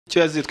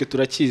cyo yazitwe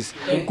turakizi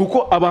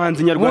kuko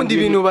abahanzi nyarwanda ubundi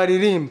ibintu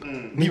baririmba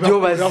nibyo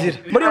bazira.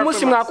 muri uyu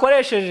munsi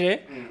mwakoresheje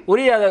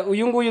uriya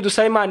uyu nguyu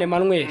Dusayimane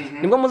Emmanuel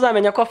nibwo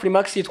muzamenya ko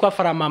Afrimax yitwa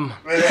Faramama.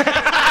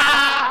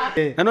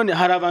 nanone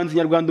hari abahanzi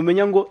nyarwanda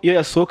umenya ngo iyo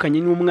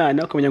yasohokanye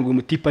n'umwana akamenya ngo uyu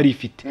mutipe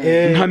arifite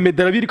nka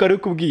medara biri kare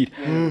kubwira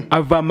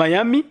ava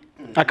Miami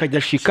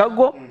akajya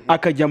Chicago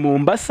akajya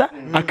Mombasa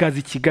akaza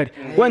i Kigali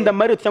wenda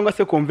Marriott cyangwa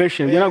se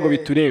convention byo ntabwo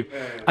biturebe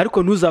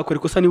ariko ntuzakore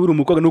kosa niba uri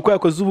umukobwa nuko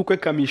yakoze ubukwe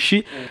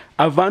Kamishi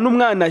avana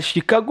umwana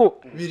Chicago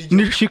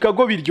ni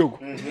Chicago biryogo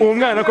uwo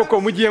mwana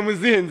koko mugiye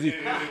muzihenzi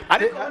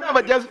ariko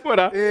n'aba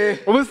diaspora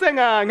ubuse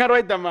nka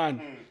Riderman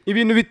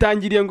ibintu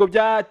bitangiriye ngo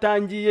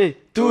byatangiye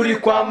turi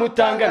kwa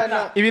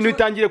Mutangana ibintu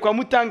bitangiriye kwa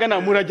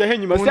Mutangana murajya he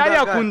nyuma se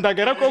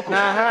yakundagara koko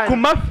ku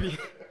mafi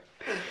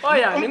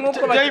oya ni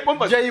nkuko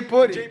Jay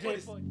Polly.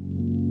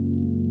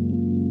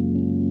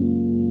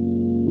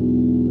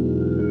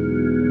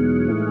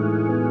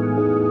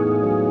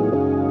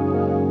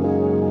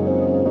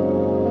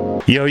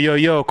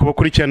 Yo,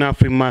 kubakurikirana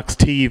Afrimax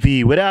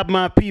TV. What up,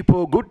 my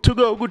people? Good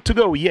to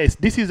go. Yes,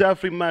 this is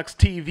Afrimax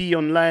TV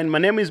online. My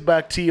name is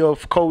Bakti,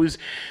 of course.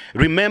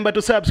 Remember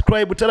to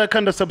subscribe.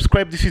 Utarakanda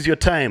subscribe. This is your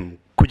time.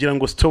 Kugira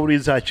ngo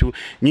stories zacu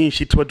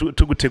nyinshi tuba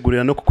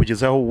tugutegurira no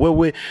kukugezaho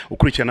wewe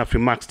ukurikirana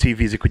Afrimax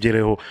TV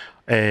zikugereho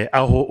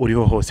aho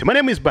uriho hose. My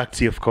name is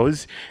Bakti, of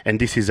course, and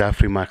this is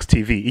Afrimax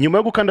TV. Inyuma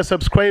yo gukanda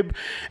subscribe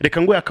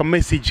reka ngo aka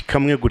message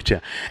kamwe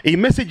gutya. Iyi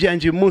message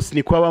yanje munsi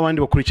ni kwa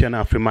abandi bakurikirana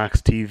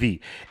Afrimax TV.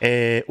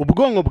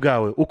 Ubwongo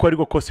bwawe uko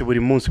ariko kose buri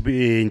munsi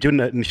nje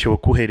nishobo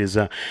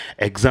kuhereza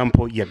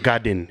example ya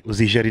garden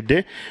uzi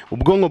jaride.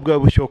 Ubwongo bwawe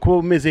bushobo kuba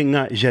bumeze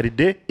nka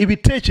jaride,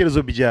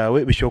 ibitekerezo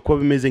byawe bishobo kuba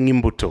bimeze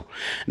nk'imbuto.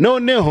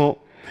 Noneho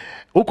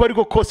uko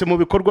ariko kose mu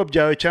bikorwa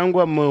byawe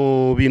cyangwa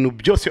mu bintu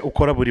byose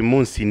ukora buri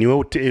munsi niwe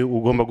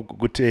ugomba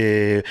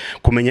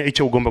kumenya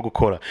icyo ugomba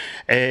gukora.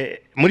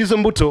 Muri zo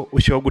mbuto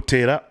ushobora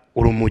gutera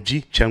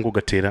urumugi cyangwa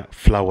ugatera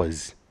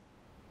flowers.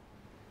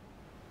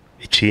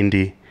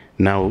 Ikindi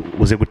nawe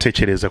uze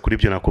gutekereza kuri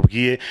ibyo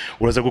nakubwiye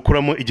uraza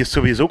gukuramo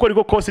igisubizo. Uko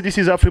ariko kose this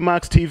is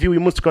Afrimax TV.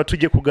 Uyu munsi tukaba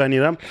tugiye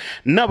kuganira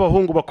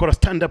n'abahungu bakora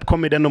stand up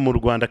comedy no mu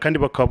Rwanda kandi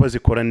bakaba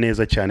bazikora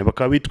neza cyane.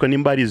 Bakaba bitwa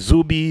nimbari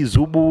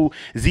Zubu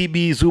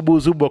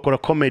bakora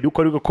comedy.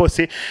 Uko ariko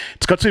kose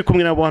tukaba turi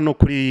kumwe nabo hano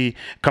kuri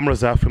camera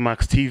za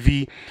Afrimax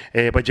TV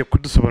bajya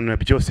kudusobanurira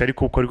byose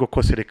ariko uko ariko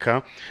kose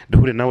reka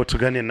duhure nabo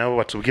tugane nabo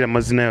batubwira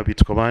amazina yabo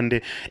bitwa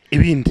bande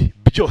ibindi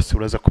byose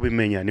uraza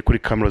kubimenya ni kuri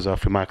camera za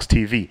Afrimax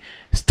TV.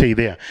 Stay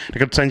there.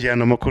 Reka tutangiye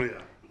hano makuru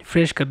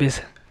fresh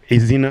kabisa.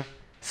 Izina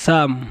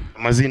Sam.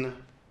 Amazina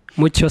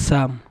Mucyo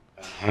Sam.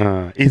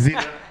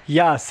 Izina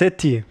ya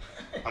Seti.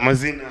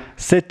 Amazina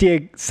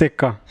Seti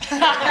Seka.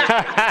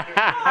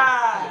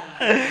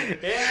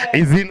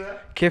 Izina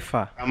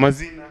Kefa.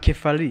 Amazina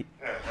Kefali.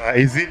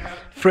 Izina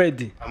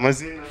Fred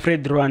Amazina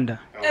Fred Rwanda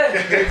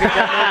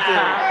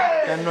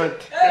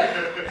Cannot.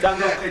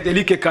 cyangwa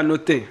Frederic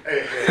Kanote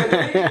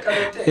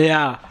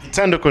yeah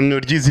itandukano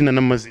ry'izina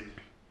n'amazina.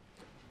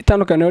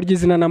 Itandukaniro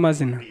ry'izina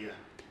n'amazina.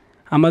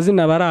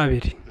 Amazina bari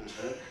abiri.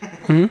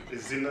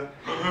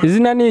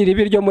 Izina ni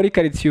iribi ryo muri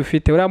quartier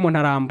ufite uriya muntu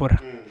arambura.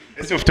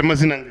 Ese ufite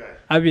amazina ngahe?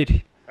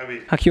 Abiri.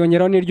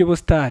 Hakiyongeraho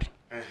n'iry'ubustari.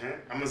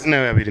 Amazina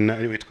yawe abiri na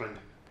witwa nde?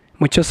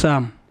 Mucyo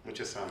Sam.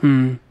 Mucyo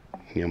Sam.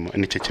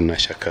 Nicyo kintu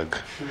nashakaga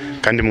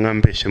kandi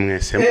mwambeshe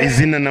mwese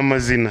izina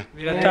n'amazina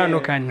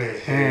biratandukanye.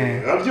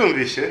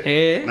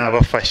 Wabyumvishe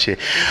nabafashe.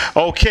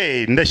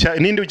 Okay,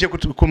 ninde uje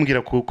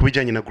kumbwira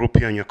kubijyanye na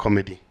group yanyu ya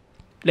comedy?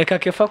 Reka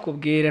Kefa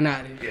kubwire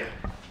nari.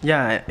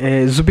 Ya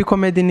Zubi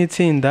comedy ni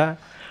tsinda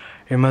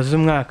rimaze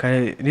umwaka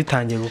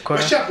ritangiye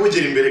gukora. Bashaka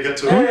kugira imbere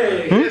gato.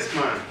 Yes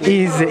man.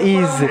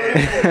 Easy.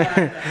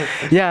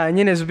 Ya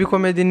nyine Zubi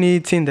comedy ni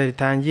tsinda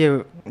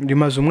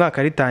rimaze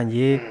umwaka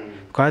ritangiye.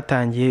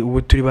 Twatangiye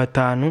ubu turi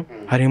batanu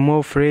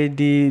harimo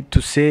Freddy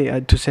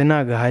Tuse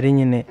naga hari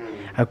nyine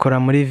akora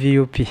muri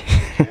VUP.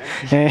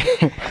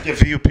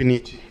 VUP ni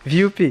iki?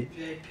 VUP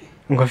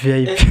ngo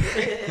VIP.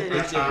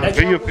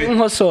 VUP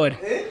Nkosore.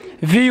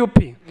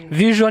 VUP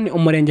Vision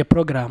Umurenge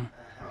Program.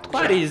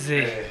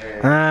 Twarize.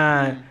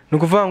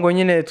 Nukuvuga ngo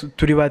nyine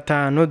turi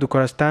batanu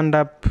dukora stand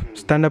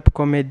up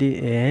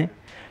comedy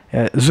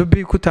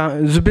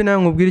Zubi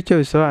nawe nkubwira icyo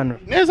bisobanura.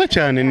 Neza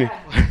cyane ni.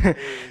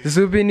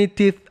 Zubi ni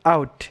teeth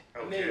out.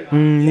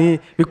 Ni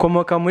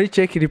bikomoka muri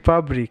Czech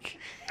Republic.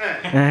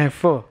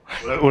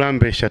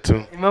 Urambesha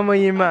tu. Imamo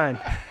y'Imana.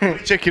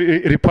 Czech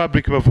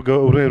Republic bavuga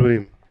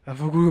ururimi.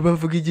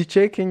 Bavuga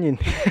igiceke nyine.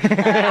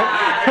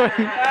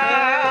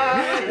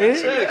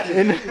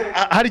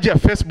 Harya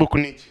Facebook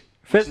ni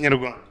iki?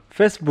 Nyarwanda.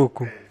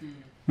 Facebook.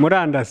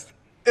 Murandasi.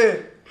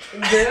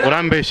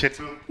 Urambeshe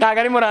tu. Ntago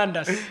ari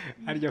murandasi.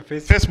 Harya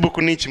Facebook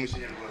ni iki mu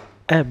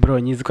Kinyarwanda? bro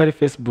nyizi ko ari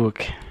Facebook.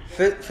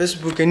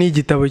 Facebook ni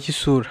igitabo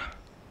cy'isura.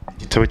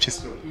 Igitabo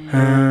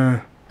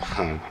cy'isura.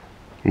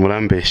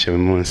 Murambeshe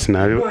munsi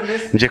nabi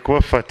nje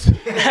kubafata.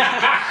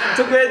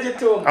 Tuguye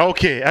gituma.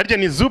 Okay, harya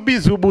ni Zubi.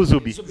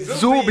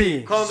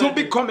 Zubi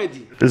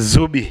comedy.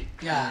 Zubi.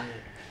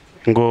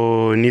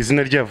 Ngo ni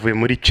izina ryavuye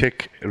muri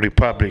Czech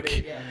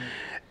Republic.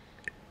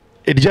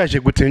 ryaje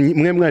gute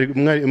mwe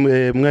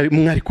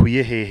mwari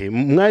kuyehehe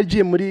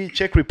mwagiye muri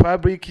Czech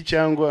Republic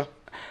cyangwa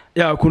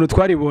ya ukuntu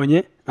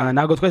twaribonye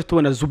ntabwo twese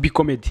tubona Zubi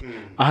comedy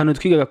ahantu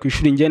twigaga ku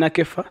ishuri njye na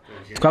Kefa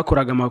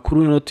twakoraga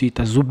amakuru no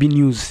tuyita Zubi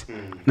news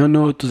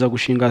noneho tuza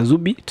gushinga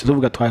Zubi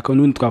tuzovuga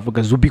n'undi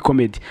twavuga Zubi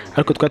comedy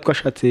ariko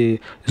twashatse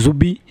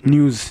Zubi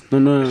news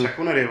noneho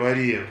shakunareba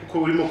ariye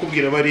kuko urimo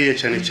kubwira bariye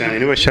cyane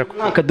niba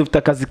shaka akadufite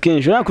akazi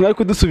kenshi nako ari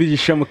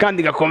kudusubirisha mu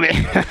kandi gakomeye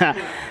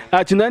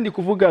nandi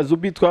kuvuga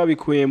Zubi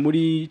twabikuye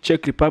muri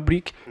Czech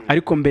Republic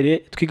ariko mbere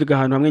twigaga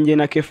ahantu hamwe njye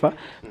na Kefa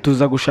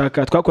tuza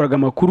gushaka twakoraga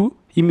amakuru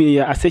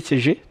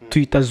asekeje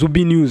tuyita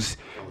Zubi news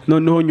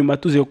noneho nyuma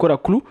tuze gukora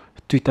crew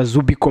tuyita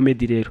Zubi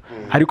comedy rero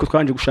ariko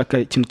twanje gushaka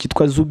ikintu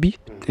kitwa Zubi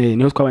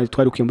niho twabanje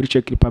twarikuye muri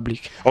Czech Republic.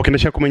 Okay,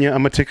 ndashaka kumenya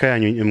amateka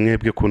yanyu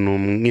mwebwe kuntu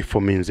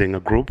mwifominze nka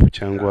group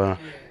cyangwa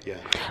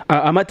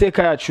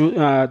amateka yacu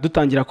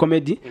dutangira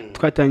comedy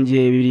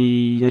twatangiye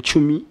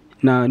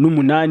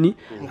 2018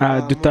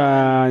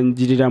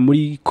 dutangirira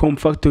muri Com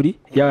Factory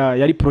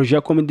yari projet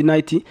ya Comedy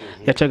Night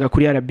yacaga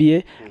kuri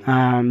RBA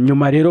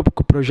nyuma rero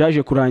projet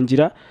yaje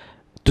kurangira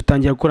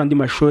dutangira gukora andi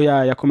mashow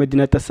ya Comedy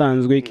Night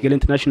asanzwe Kigali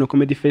International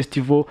Comedy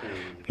Festival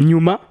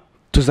nyuma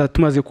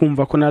tumaze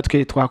kumva ko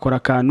natwe twakora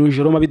akantu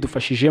Jerome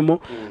bidufashijemo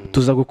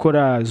tuza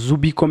gukora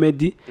Zubi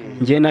comedy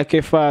njye na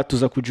Kefa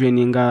tuza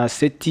kujoininga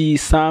Seti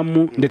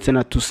Samu ndetse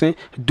na Tuse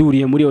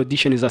duriye muri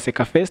audition za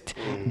Seka Fest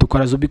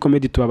dukora Zubi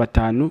comedy tuba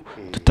batanu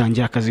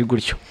dutangira akazi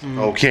gutyo.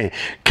 Okay,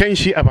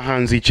 kenshi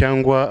abahanzi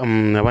cyangwa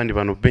abandi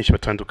bantu benshi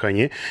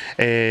batandukanye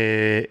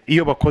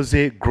iyo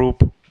bakoze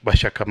group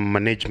bashaka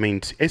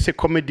management ese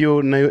comedy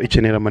nayo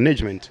ikenera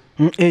management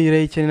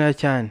irayikenera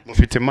cyane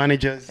mufite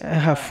managers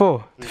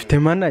dufite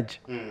manager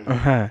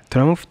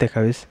turamufite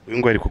kabisa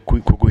ngo ari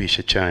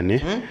kuguhisha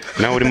cyane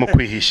nawe urimo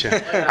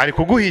kwihisha ari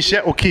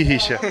kuguhisha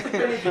ukihisha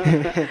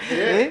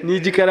ni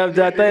igikara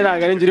byataye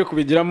nanga n'ingire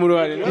kubigiramo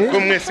uruhare ko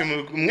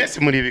mwese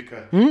muri bika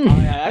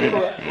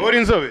uri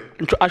inzobe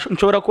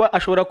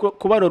ashobora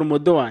kuba roro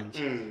modo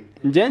wanje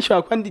njye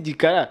nshobora kuba ndi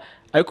igikara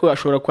ariko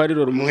ashobora kuba ari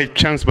roro muhe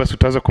chance basi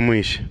utaza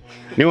kumuhisha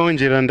ni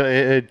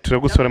wongera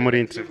turagusora muri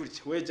interview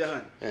weja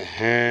hano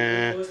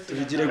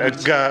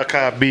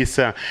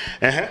kabisa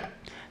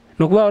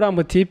nukuba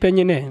urambo type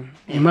nyine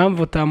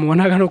impamvu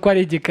utamubonaga nuko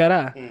ari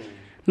igikara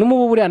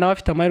numubu buriya nawe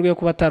afite amahirwe yo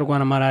kuba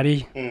atarwana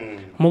malaria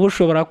mubu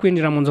ushobora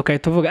kwinjira mu nzu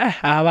ukahita uvuga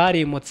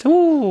barimutse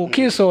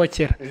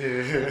ukisohokera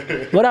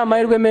muri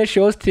amahirwe menshi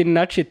Austin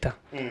na Chita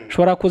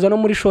ushobora kuza no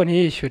muri show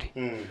ntiyishyure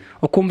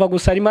ukumva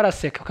gusa arimo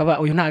araseka ukaba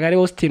uyu ntago ari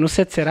Austin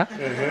usetsera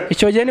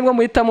icyo gihe nibwo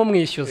muhitamo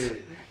mwishyuza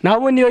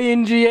naho niyo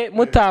yinjiye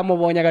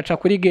mutamubonye agaca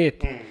kuri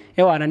gate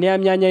ewana niya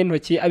myanya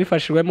y'intoki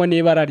abifashijwemo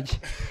n'ibara rye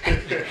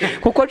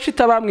kuko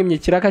Chita bamwimye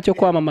kiraka cyo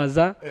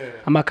kwamamaza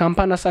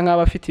amakampani asa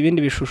nk'aba afite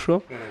ibindi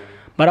bishusho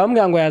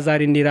barambwira ngo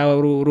yazarindira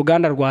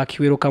uruganda rwa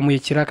Kiwiruka mu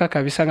ikiraka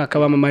kabisa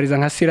nkakabamamariza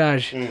nka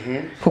Sirage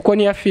kuko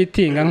niya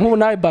fitinga nk'ubu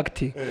nawe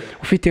bakti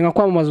ufitinga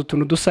kwamamaza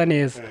utuntu dusa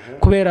neza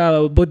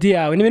kubera body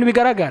yawe n'ibintu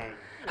bigaragara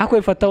ako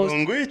ifata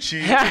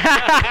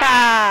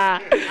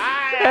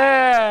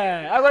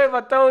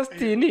ifata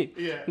Austin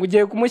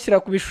ngugiye kumushyira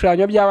ku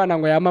bishushanyo by'abana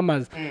ngo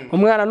yamamaza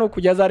umwana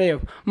nukujyaza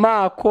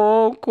areba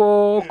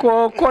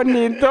ko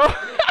nido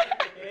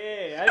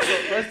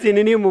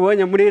Austin ni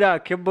mubonye muri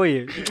rake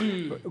boye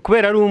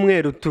kubera ari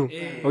umweru tu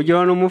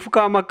ugira no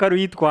umufuka w'amakaro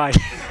yitwaye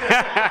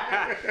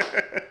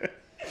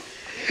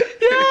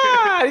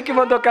ariko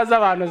imodoka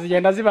z'abantu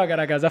zigenda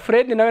zibagaragaza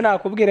Fred nawe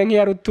nakubwire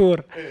nk'iya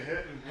rutura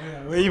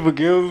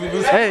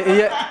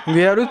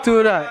ngiya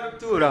rutura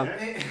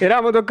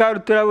era modoka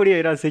rutura buriya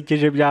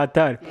irasekeje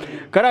byatari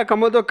kari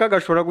akamodoka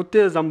gashobora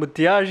guteza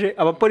ambutiyaje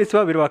abapolisi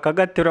babiri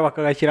bakagaterura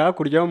bakagashyira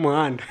hakurya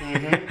y'umuhanda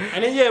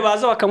anigiye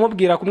baza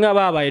bakamubwira kumwe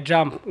babaye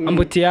jump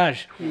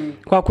ambutiyaje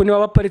kwa kuni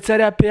wabaparitse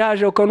ari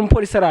peage ukabona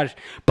umupolisi araje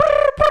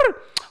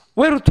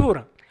we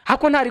rutura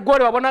hako nta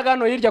rigore wabonaga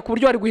hano hirya ku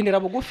buryo ari guhinira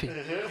bugufi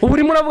ubu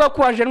urimo uravuga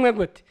ko waje nwe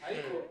gute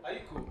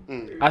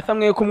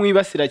asamwe ko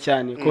mwibasira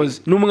cyane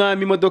cause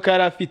n'umwami imodoka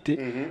yari afite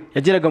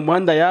yageraga mu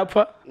muhanda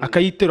yapfa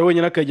akayitera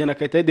wenyine akajyana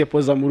akayita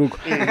depoza mu rugo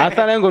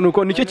atana ngo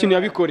nuko nicyo kintu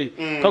yabikoreye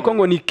kako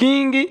ngo ni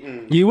king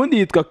yibundi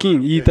yitwa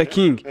king yita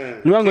king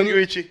ngo ni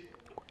wiki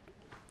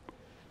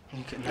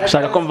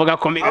shaka ko mvuga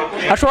komedi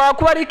ashobora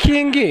kuba ari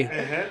king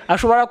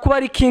ashobora kuba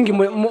ari king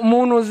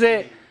muntu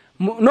ze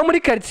no muri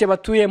quartier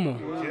batuyemo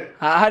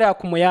hari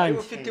akumuyange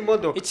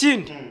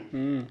ikindi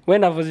we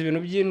navuze ibintu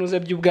by'inuze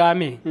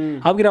by'ubwami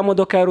abwira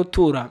modoka ya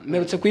rutura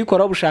merutse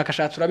kuyikora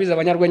ubushakashatsi urabiza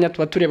abanyarwenya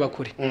tuba tureba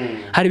kure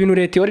hari ibintu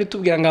leta yori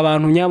tubwira ngo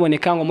abantu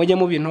nyaboneka ngo mujye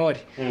mu bintore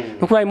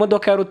nuko bayi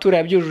modoka ya rutura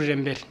yabyujuje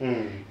mbere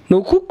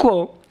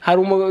nukuko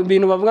hari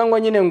ibintu bavuga ngo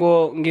nyine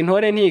ngo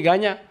intore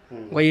ntiganya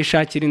ngo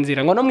yishakira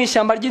inzira ngo no mu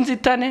ishyamba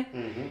ry'inzitane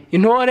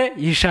intore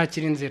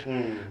yishakira inzira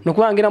no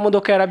kubanga ira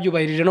modoka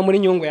yarabyubahirije no muri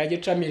nyungu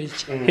yagicamira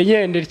iki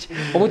igendera iki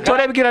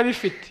ubutore bwira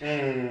bifite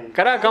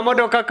kariya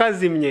kamodoka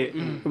kazimye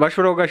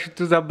bashobora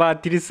gashituza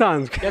batiri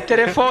isanzwe ya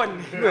telefone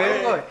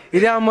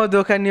iriya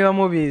modoka niba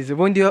mubizi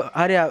ubundi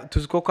hariya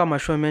tuzi ko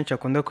amashow menshi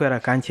akunda kubera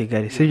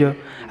Kigali sibyo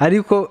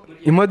ariko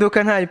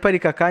imodoka nta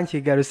iparika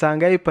Kigali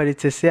usanga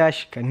yiparitse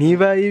sehashika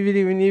niba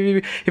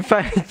ibi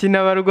ipariki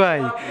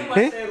n'abarwayi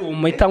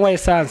umuhitanywa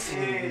esanse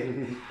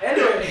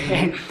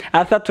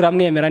asa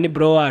turamwemera ni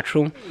bro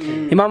wacu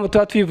impamvu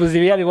tuba twivuza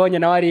ibi yabibonye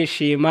nawe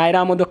arishima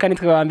iriya modoka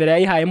nitwe ba mbere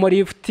yayihayemo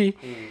lifuti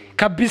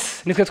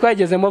kabisa nitwe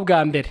twayigezemo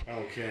bwa mbere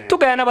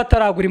tugaya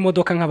n'abataragura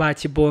imodoka nka ba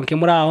kibonke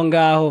muri aho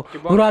ngaho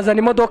urazana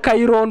imodoka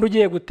y'irondo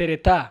ugiye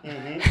gutereta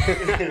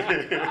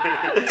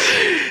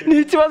ni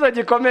ikibazo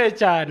gikomeye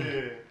cyane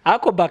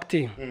ako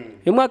bakti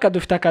uyu mwaka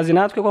dufite akazi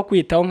natwe ko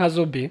kwitaho nka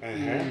Zubi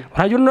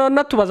urajya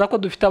unatubaza ko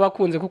dufite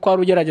abakunzi kuko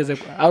wari ugerageze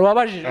ari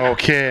wabajije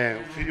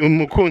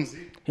umukunzi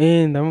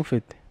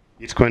ndamufite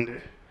yitwa nde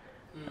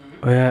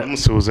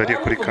musuhuza ari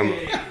kuri kamera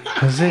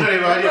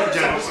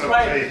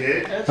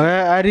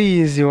ari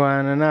izi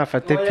wana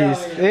nafate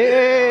peace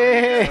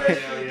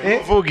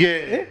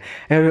uvuge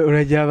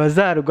uragira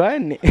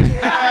bazarwane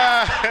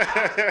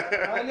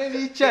ane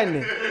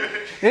bicane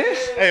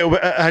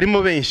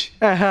harimo benshi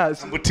aha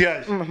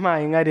mbutiyaje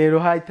mpaye nka rero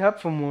hahita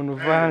hapfa umuntu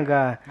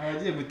uvanga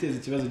abagiye guteza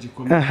ikibazo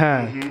gikomeye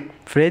aha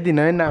Fred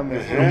nawe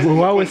namuzi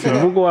wawe se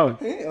uvugo wawe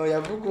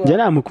njye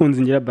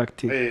namukunzi ngira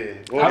bakti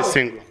wowe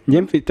single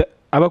njye mfite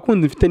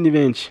abakunzi mfite ni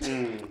benshi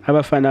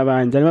abafana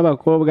banje harimo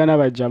abakobwa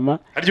n'abajama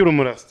harya uri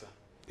umurasta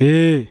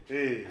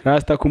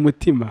rasta ku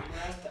mutima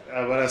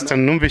abarasta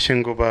numvishe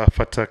ngo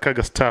bafata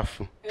kaga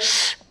staff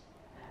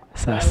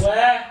sasa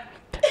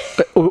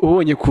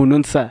ubonye kuntu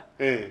nsa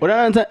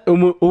uranza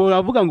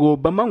uravuga ngo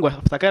Obama ngo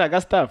afata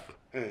kaga staff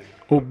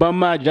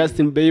Obama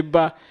Justin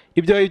Bieber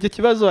ibyo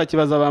kibazo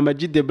akibaza ba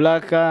Majid the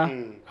Black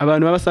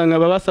abantu babasanga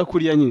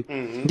babasakuriya nyine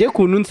ngiye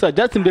kuntu nsa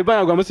Justin Bieber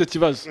nagwa muri icyo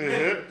kibazo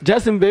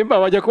Justin Bieber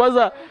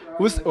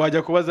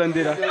wajya kubaza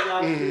ndera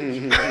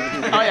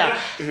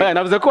oya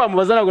navuze ko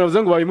bamubaza ntabwo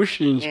navuze ngo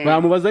babimushinje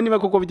bamubaza niba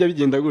koko bijya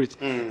bigenda gutya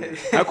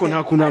ariko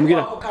nta kuntu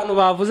ambwira kantu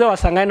bavuze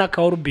wasanga ari na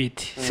ka orbit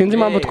sinzi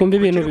impamvu twumva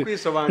ibintu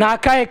nta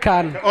kahe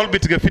kantu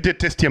orbit gafite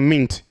test ya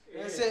mint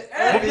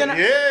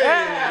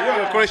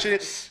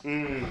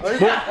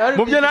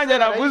mu byo nanjye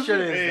navuze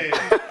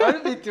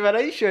orbit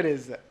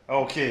barayishoreza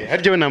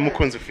harya we nta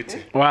mukunzi ufite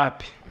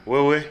wapi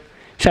wewe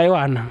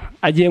Shaywana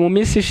agiye mu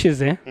minsi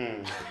ishize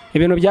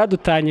ibintu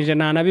byadutanyije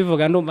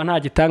nanabivuga ndumva nta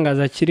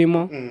gitangaza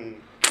kirimo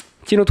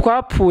ikintu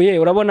twapfuye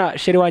urabona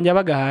sheri wanjye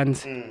yabaga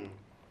hanze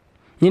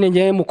nyine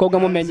ngiye mukobwa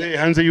mumenye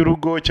hanze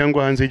y'urugo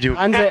cyangwa hanze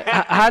y'igihugu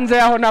hanze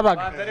yaho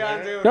nabaga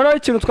noneho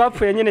ikintu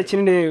twapfuye nyine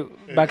kinini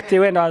bakti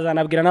wenda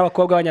bazanabwira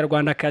n'abakobwa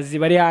b'abanyarwandakazi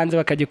bari hanze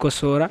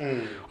bakagikosora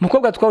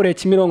umukobwa twahuriye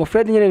Kimironko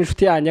Fred nyine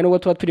inshuti yanjye nubwo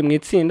tuba turi mu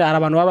itsinda hari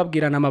abantu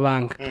bababwirana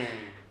amabanga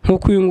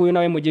nk'uko uyu nguyu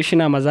nawe mugisha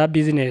inama za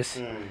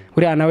business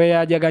uriya nawe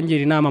yajyaga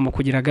ngira inama mu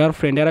kugira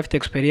girlfriend yari afite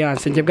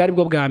experience njye bwari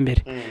bwo bwa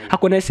mbere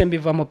ako nahise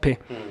mbivamo pe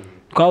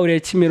twahuriye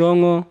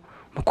Kimironko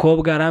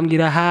mukobwa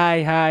arambwira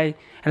hi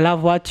I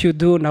love what you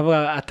do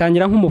navuga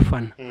atangira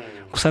nk'umufana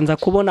gusa nza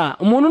kubona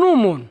umuntu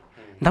n'umuntu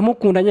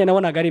ndamukunda nyine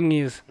nabonaga ari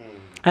mwiza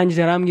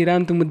angize arambwira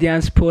ndi mu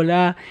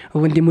diaspora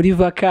ubu ndi muri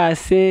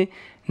vacances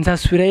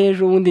nzasubira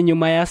ejo ubundi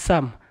nyuma ya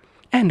sama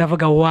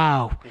ndavuga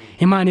wow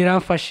Imana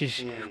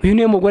iramfashije uyu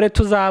niwe mugore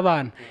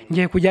tuzabana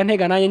ngiye kujya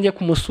ntega nanjye ngiye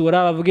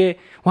kumusura bavuge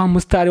wa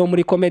mustari wo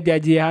muri comedy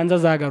yagiye hanze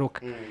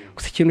azagaruka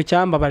gusa ikintu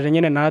cyambabaje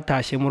nyine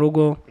naratashye mu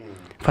rugo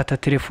mfata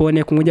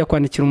telefone kumujya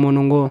kwandikira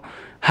umuntu ngo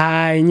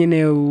hi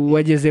nyine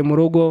wageze mu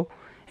rugo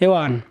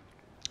ewana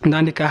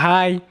ndandika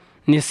hi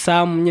ni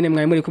Sam nyine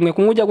mwari muri kumwe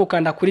kumujya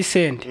gukanda kuri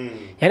send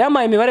yari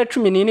amaye imibare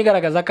 14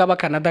 igaragaza ko aba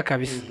Canada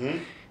kabisa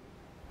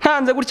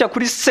hanze gutya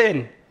kuri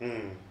send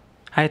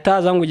ahita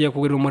aza ngo ugiye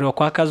kugurira umuriro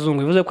kwa Kazungu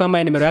bivuze ko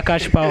amaye nimero ya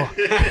cash power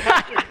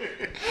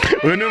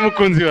uyu ni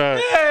umukunzi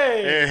wawe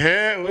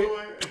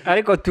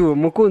ariko tu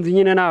mukunzi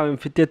nyine nawe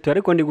mfite tu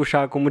ariko ndi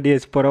gushaka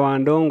umudiyespora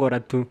wandongora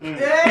tu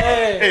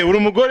uri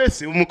umugore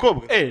se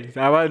umukobwa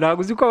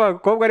ntabwo uzi ko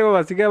abakobwa aribo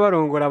basigaye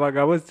barongora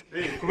abagabo se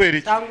kubera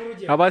iki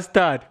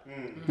abasitari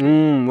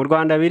mu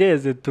Rwanda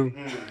bireze tu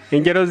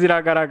ingero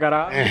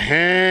ziragaragara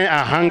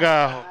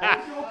ahangaho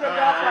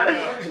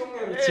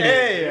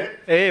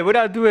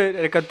buriya duwe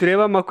reka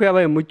turebe amakuru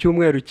yabaye mu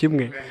cyumweru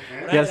kimwe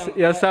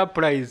ya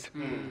surprise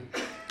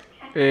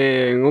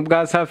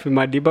nk'ubwa Safi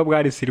Madiba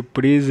bwari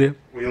surprise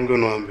uyu ngo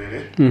ni uwa mbere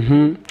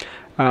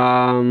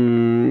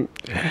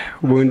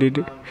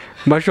ubundi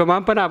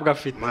mashomampa ntabwo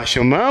afite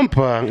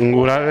mashomampa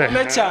ngura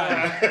cyane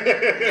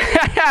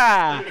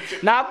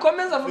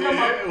nakomeza avuga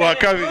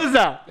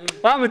wakabiza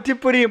wa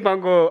mutipe urimba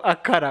ngo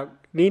akara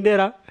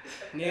nindera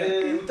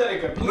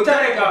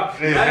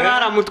bari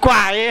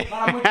baramutwaye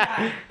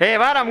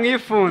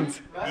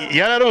baramwifunze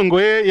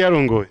yarongoye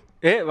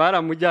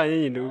baramujyanye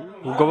nyine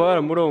ubwo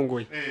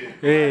baramurongoye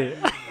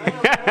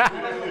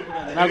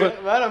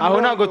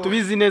aho ntago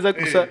tubizi neza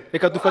gusa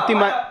reka dufate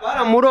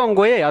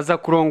baramurongoye aza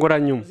kurongora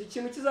nyuma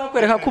ikintu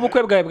kizakwereka ko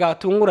ubukwe bwawe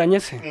bwatunguranye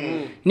se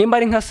nimba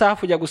ari nka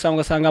safi ujya gusanga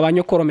ugasanga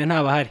abanyokorome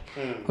ntabahari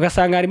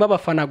ugasanga harimo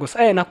abafana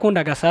gusa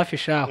nakundaga safi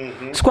shaho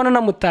siko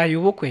nanamutaye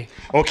ubukwe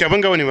okay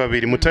abangabo ni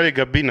babiri Mutare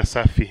Gabi na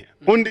Safi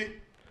undi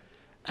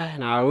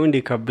nta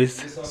wundi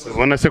kabisa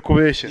ubona se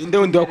kubeshya inde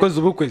wundi wakoze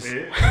ubukwe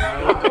se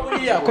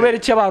kubera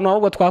iki abantu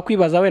ahubwo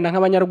twakwibaza wenda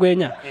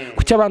nk'abanyarwenya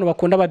kuki abantu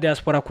bakunda aba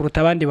diaspora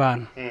kuruta abandi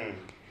bantu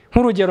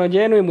nk'urugero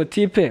ngewe n'uyu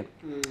mutipe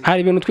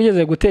hari ibintu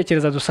twigeze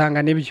gutekereza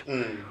dusanga nibyo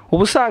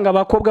ubu usanga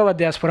abakobwa ba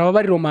diaspora baba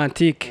bari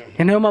romantique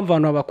ni nayo mpamvu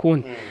abantu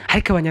babakunda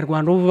ariko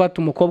abanyarwanda ubu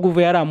bata umukobwa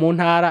uvuye ari mu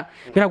ntara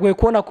biragoye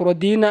kubona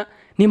Claudine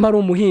nimba ari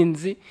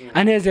umuhinzi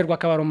anezerwa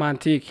akaba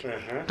romantique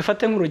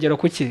dufate nk'urugero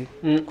kuki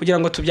kugira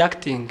ngo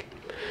tubyakitinge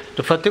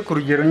dufate ku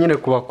rugero nyine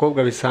ku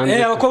bakobwa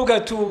bisanzwe abakobwa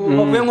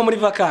bavuye nko muri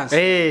vacances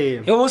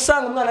ubu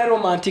usanga umwana ari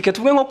romantique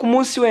tuvuge nko ku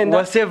munsi wenda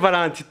wa Saint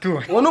Valentin tu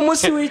uno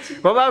munsi wiki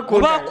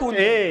babakunda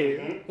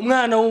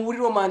umwana uri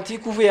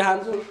romantique uvuye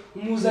hanze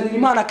umuzanira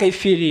imana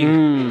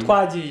akayifiringa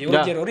twagiye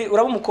urugero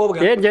uraba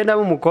umukobwa njye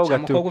ndaba umukobwa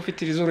tu umukobwa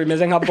ufite izuru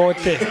rimeze nka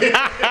bote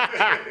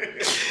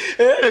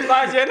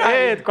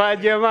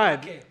twagiye man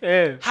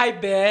hi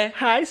babe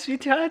hi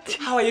sweetheart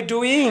how are you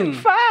doing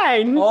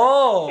fine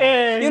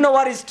you know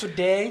what is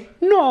today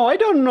no I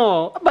don't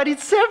know but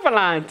it's Saint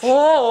Valentin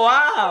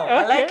wow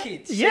I like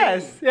it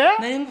yes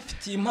nari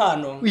ngufitiye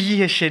impano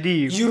uyihe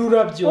sheri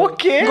y'ururabyo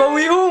ngo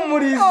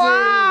wihumurize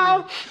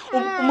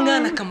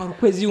umwana akamara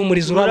ukwezi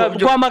yihumuriza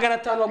ururabyo kwa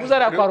 500 baguze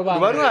ari kwa rubanda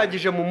ruba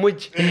ruhagije mu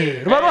mujyi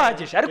ruba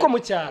ruhagije ariko mu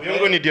cyaro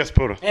ngo ni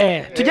diaspora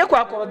tujye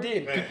kwa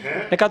Claudine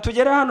reka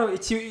tugere hano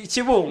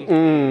ikibungo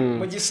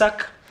mu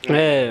Gisaka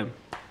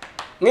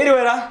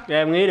mwiriwe ra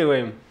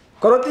mwiriwe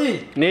Claudine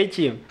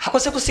neki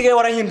hakose kusigaye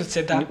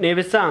warahindutse da ni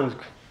bisanzwe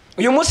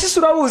uyu munsi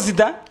surawuzi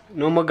da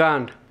ni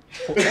umuganda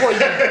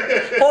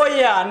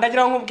oya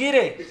ndagira ngo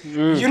nkubwire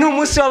uyu ni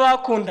umunsi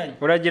w'abakundanye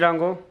uragira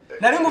ngo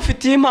nari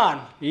ngufitiye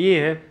impano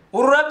iyihe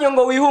ururabyo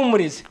ngo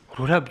wihumurize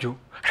ururabyo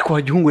ariko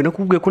wagihungwe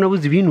nakubwiye ko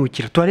nabuze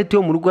ibinukira toilette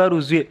yo mu rugo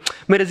yaruzuye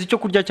mereza icyo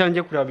kurya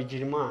cyanjye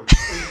kurabigira imana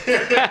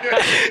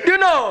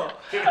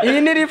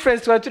iyi ni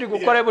reference twa turi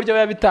gukora uburyo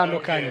biba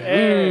bitandukanye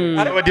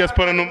aba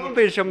diaspora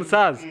numvishe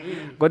musaza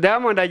ngo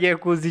Diamond agiye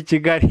kuza i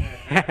Kigali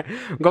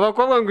ngo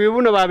abakobwa ngo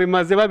ibibuno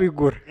babimaze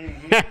babigura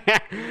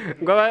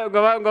ngo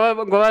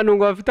abantu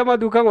ngo bafite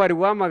amaduka ngo bari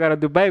guhamagara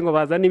Dubai ngo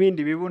bazana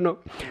ibindi bibuno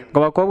ngo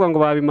abakobwa ngo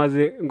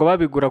babimaze ngo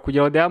babigura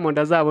kugira ngo Diamond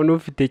azabone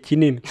ufite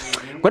kinini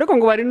ngo ariko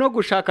ngo bari no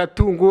gushaka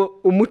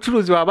tungo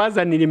umucuruzi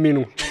wabazanira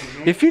iminwa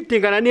ifite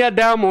ingana niya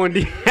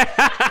Diamond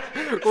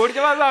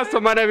uburyo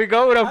bazasomana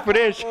bigahura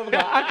fresh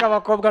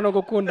akabakobwa no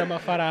gukunda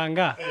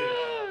amafaranga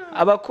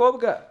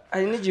abakobwa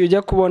hari n'igihe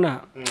ujya kubona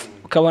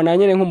ukabona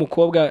nyine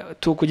nk'umukobwa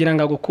kugira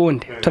ngo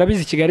agukunde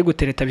turabizi Kigali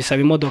gutereta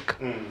bisaba imodoka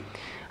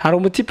hari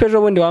umutipe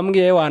ejo bundi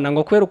wambwiye wana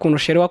ngo kubera ukuntu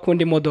shere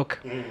wakunda imodoka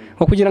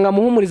ngo kugira ngo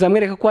amuhumurize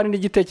amwereka ko hari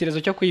n'igitekerezo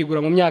cyo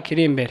kuyigura mu myaka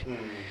iri imbere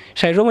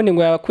ejo bundi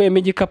ngo yakuyemo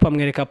igikapu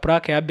amwereka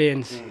plaque ya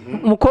Benz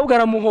umukobwa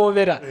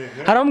aramuhobera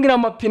arambwira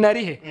amapine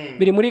arihe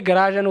biri muri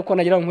garage nuko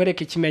nagira ngo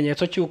nkwereke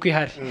ikimenyetso cy'uko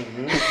ihari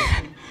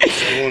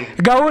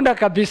gahunda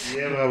kabisa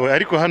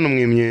ariko hano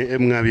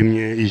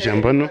mwabimye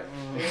ijambo no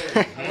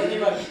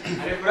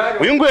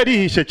uyu nguyu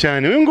yarihishe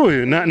cyane uyu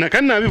nguyu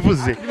kandi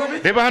nabivuze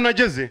reba hano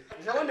ageze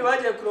ubundi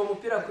bagiye kureba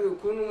umupira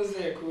ku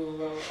nuze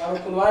aho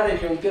ukuntu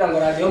barebye umupira ngo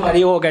radio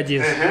Mario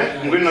wogageze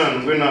ngwe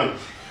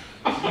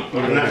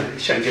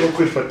shangiye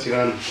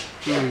kwifatirana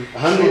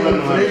hano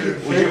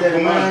uje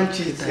kugumana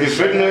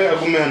Fred no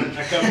agumana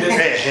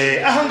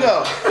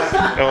ahanga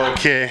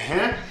okay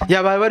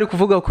yaba bari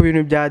kuvuga ku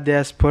bintu bya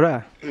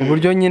diaspora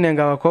uburyo nyine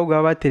ngo abakobwa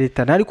baba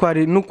bateretana ariko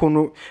hari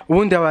n'ukuntu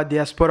ubundi aba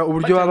diaspora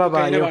uburyo baba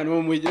babayeho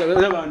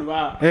abantu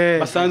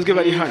basanzwe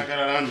bari hano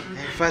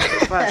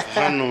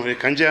hano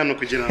reka nje hano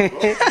kugira ngo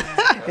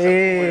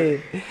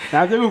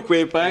ntabyo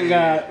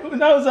bikwepanga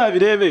nawe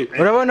uzabirebe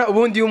urabona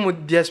ubundi mu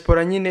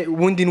diaspora nyine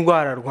ubundi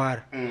indwara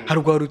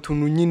harwara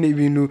utuntu nyine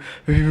ibintu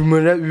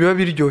biba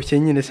biryoshye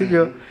nyine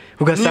sibyo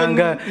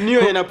ugasanga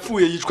niyo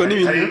yanapfuye yicwa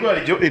n'ibintu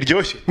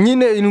iryoshye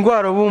nyine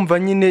indwara bumva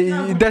nyine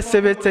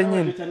idasebetse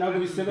nyine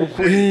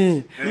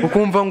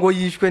ukumva ngo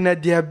yishwe na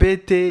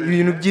diabete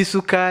ibintu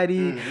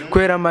by'isukari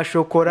kubera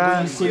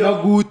amashokora na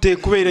gute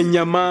kubera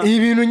inyama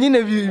ibintu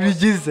nyine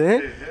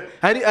bigize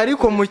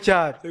ariko mu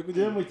cyaro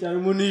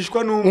umuntu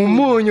yishwa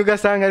umunyu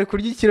ugasanga ari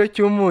kurya ikiro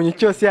cy'umunyu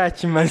cyose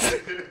yakimaze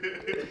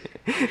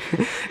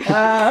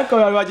ariko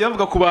bagiye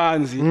bavuga ku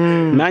bahanzi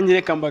nanjye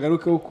reka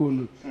mbagarukeho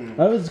ukuntu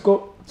urabizi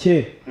ko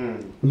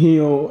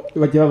nk'iyo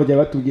bajya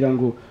batubwira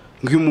ngo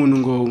umuntu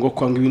ngo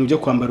kwanga ibintu byo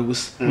kwambara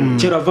ubusa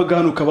kera wavaga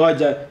hano ukaba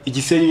wajya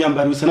Igisenyi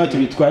yambara ubusa ntacyo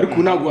bitwaye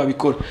ariko ntabwo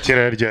wabikora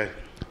kera ryari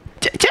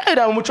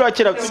kera umuco wa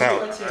kera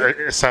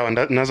sawa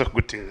naza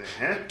kugutinza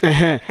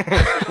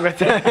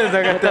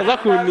ugataza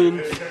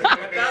kuninda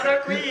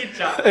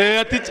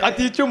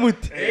ati icyo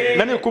muti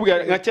nane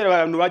kubwira nka kera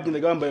abantu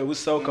bagendaga bambaye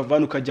ubusa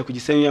ukavana ukajya ku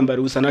gisenyi yambaye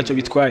ubusa ntacyo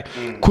bitwaye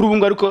kuri ubu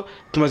ngo ariko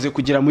tumaze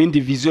kugera mu yindi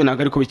vision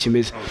ntago ariko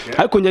bikimeze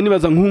ariko njya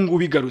nibaza nk'ungu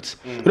bigarutse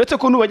uretse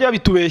ko nubajya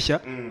bitubeshya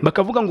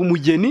bakavuga ngo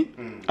umugeni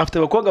afite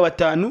abakobwa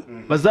 5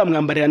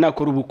 bazamwambarira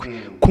nakora ubukwe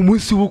ku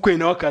munsi w'ubukwe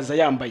nawe akaza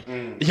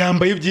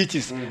yambaye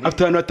ibyikize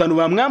afite abantu 5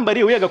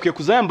 bamwambariye we yagakwiye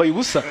kuza yambaye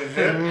ubusa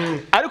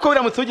ariko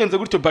biramutse bigenze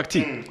gutyo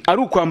bakti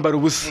ari ukwambara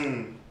ubusa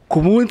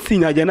ku munsi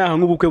najya naha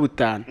nk'ubukwe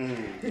 5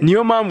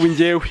 niyo mpamvu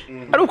ngewe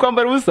ari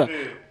ukwambara ubusa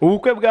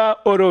ubukwe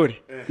bwa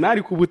Aurore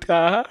nari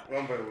kubutaha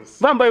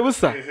bambaye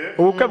ubusa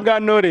ubukwe bwa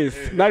Knowless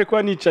nari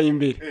kuba nicaye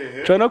imbere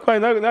cyo kwa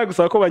nari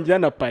gusaba ko bangira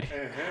na pare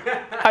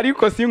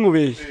ariko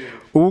sinkubeshye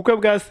ubukwe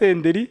bwa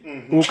Senderi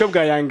ubukwe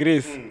bwa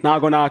Yangress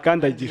ntago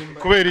nakandagira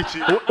kubera iki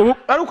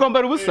ari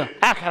ukwambara ubusa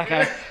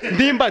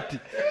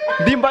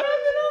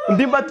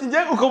ndimbati nje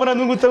ukabona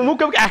ndungutse mu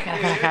bukwe bwa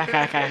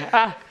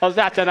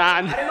azaca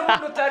nane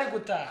n'umuntu utari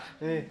gutaha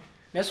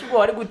nese ubwo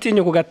wari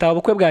gutinya kugataha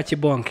ubukwe bwa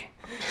Kibonke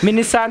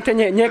minisante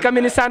nyeka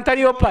minisante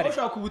ariyo pare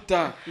ushaka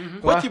kubutaha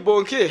kwa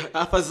Kibonke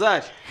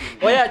afazari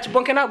oya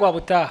Kibonke ntago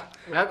wabutaha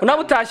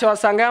unabutashye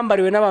wasanga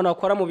yambariwe n'abantu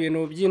bakora mu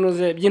bintu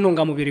by'inuze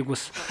by'intungamubiri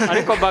gusa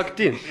ariko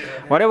bakti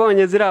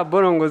warebonye zira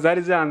borongo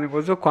zari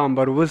zanzibo zo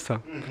kwambara ubusa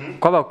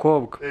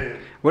kw'abakobwa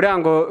buriya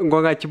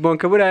ngo nka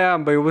Kibonke buriya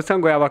yambaye ubusa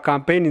ngo yaba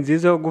campaign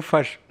nziza yo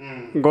gufasha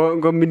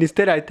ngo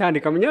ministeri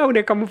ayitandika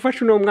munyabuneka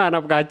mufashe no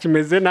mwana bwa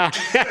kimeze na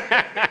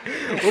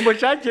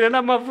umushakire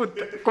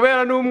n'amavuta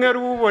kubera n'umwe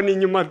rubona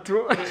inyuma tu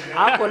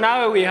ako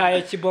nawe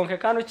wihaye Kibonke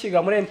kandi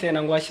ukiga muri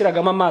entena ngo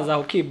washyiragamo amazi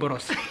aho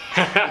kiborosa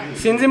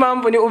sinzi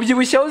impamvu ni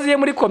ubyibushye uziye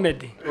muri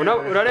comedy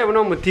urareba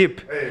no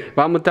mutipe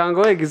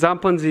bamutangaho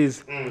example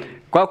nziza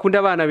kwa kundi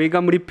abana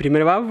biga muri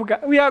primaire bavuga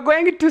we are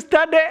going to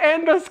study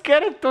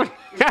endoskeleton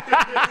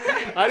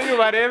ari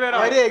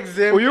barebera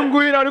uyu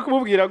nguyu ari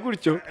kumubwira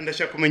gutyo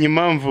ndashaka kumenya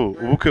impamvu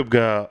ubukwe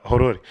bwa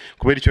Aurore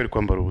kubera icyo ari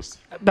kwambara ubusa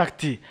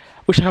Dakti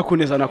ushaka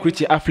kunezana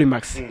kuri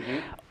Afrimax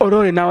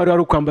Aurore nawe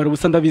ari kwambara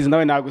ubusa ndabizi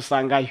nawe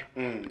nagusangayo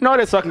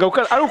none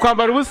swakanga ari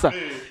kwambara ubusa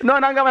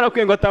none angabana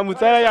kwengo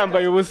atambutse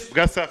yambaye ubusa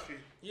bwa Safi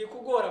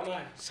yikugora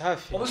man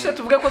Safi ubuse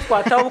tuvuge ko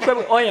twataha ubukwe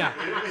oya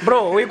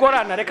bro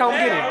wigorana reka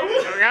umbwire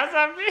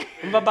Safi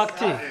umva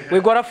bakti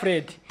wigora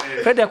Fred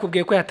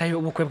yakubwiye ko yataye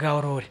ubukwe bwa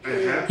Aurore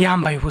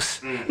yambaye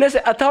ubusa nese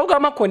atahubwa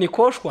amakoni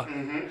koshwa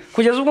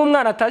kugeza ubwo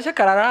umwana atashye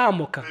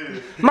kararahamuka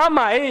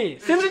mama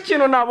sinzi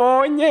ikintu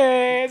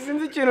nabonye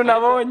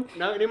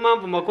ni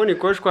mpamvu makoni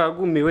koshwa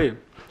yagumiwe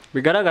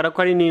bigaragara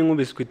ko ari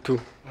n'inkubiswe tu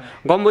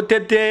ngo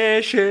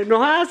muteteshe no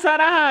hasi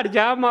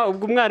araharyama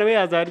ubwo umwana we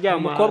yazaryama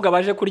umukobwa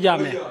baje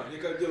kuryamera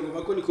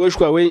makoni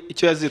koshwa we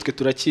icyo yazitwe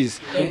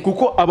turakizi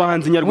kuko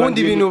abahanzi nyarwanda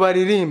ubundi ibintu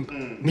baririmba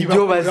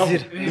nibyo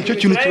bazira icyo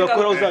kintu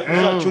kigakora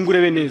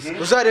uzacungure neza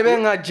uzarebe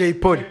nka Jay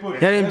Polly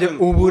yarembye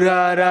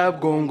uburara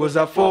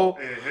bwongoza fo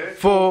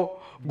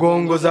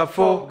bwongoza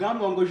fo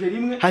bwamwongoje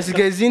rimwe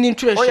hasigaye izindi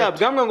inshuro 3 oya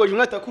bwamwongoje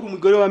umwe atakura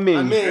umugore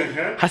w'amenyo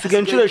hasigaye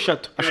inshuro 3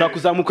 ashaka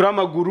kuzamukura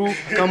amaguru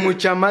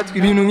kamuca amatwi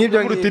ibintu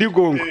nk'ibyo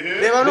ngutirigongo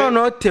reba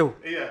noneho Theo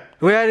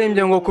we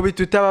yarembye ngo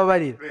kubita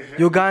utababarira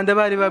Uganda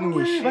bari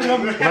bamwishe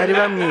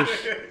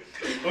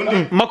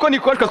makoni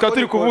koshwa twa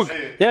turi kuvuga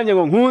yarembye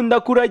ngo nkunda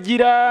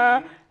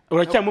kuragira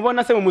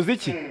uracyamubona se mu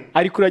muziki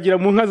ari kuragira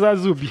mu nka za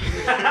Zubi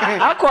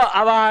ako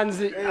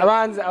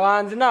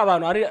abahanzi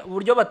n'abantu ari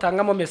uburyo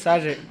batangamo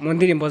message mu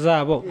ndirimbo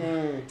zabo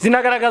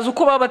zinagaragaza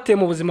uko baba bateye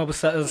mu buzima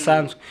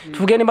busanzwe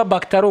tuvuge nimba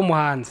Bacteria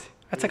umuhanzi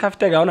atse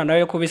kafite gahunda nawe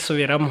yo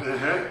kubisubiramo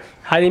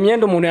hari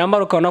imyenda umuntu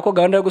yambara ukabona ko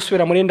gahunda yo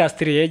gusubira muri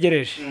industry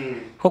yegereje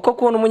kuko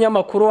kubona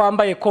umunyamakuru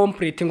wambaye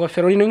complete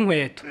ingofero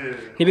n'inkweto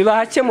nibiba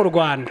hake mu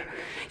Rwanda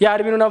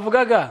yari ibintu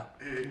navugaga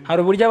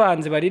hari uburyo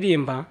abahanzi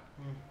baririmba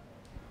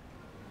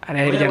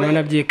arahirya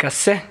none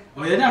byikase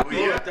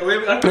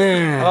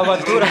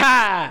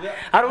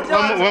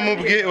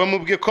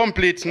wamubwiye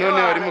complete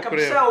none arimo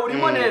kureba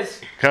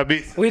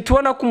kabisa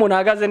witubona ko umuntu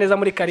ahagaze neza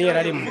muri kariyeri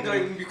arimo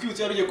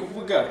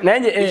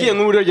ugiye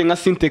nk'uburyo nka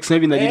syntax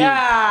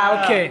n'ibinaririmba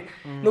okay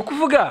ni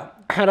ukuvuga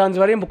haranze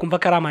barimba kumva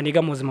ko ari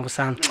amaniga mu buzima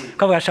busanzwe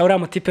kavuga shawura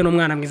mutipe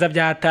n'umwana mwiza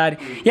byatari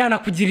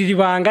yanakugirira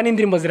ibanga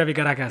n'indirimbo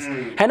zirabigaragaza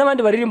hari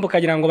n'abandi baririmba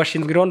kagira ngo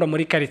bashinzwe irondo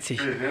muri quartier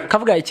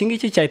kavuga iki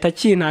ngiki cyahita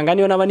kintanga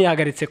niyo naba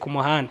nihagaritse ku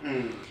muhanda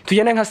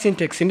tugende nka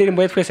syntax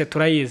indirimbo ye twese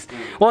turayizi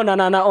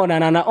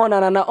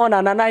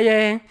onana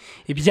ye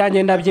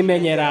ibyanye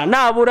ndabyimenyera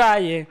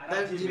naburaye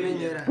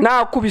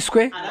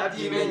nakubiswe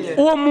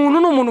uwo muntu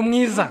n'umuntu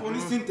mwiza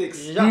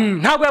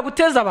ntabwo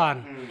yaguteza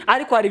abantu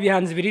ariko hari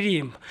ibihanzi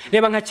biririmba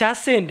reba nka cya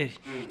Senderi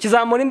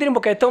kizamura indirimbo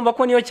kayita umva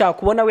ko niyo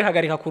cyakubona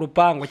wihagarika ku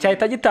rupango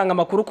cyahita gitanga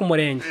amakuru ku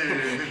murenge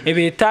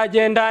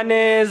ibitagenda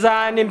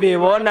neza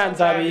nimbibona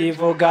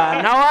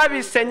nzabivuga naho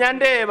abisenya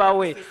ndeba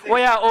we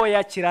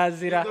oya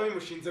kirazira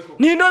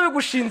nindo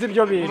bigushinze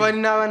ibyo bintu bari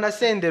n'abana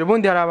Senderi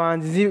ubundi hari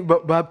abahanzi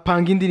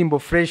bapanga indirimbo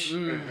fresh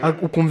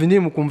ukumva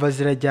indirimbo ukumva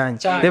zirajyanye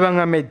reba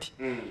nka Meddy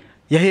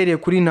yahereye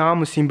kuri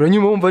ntawamusimbura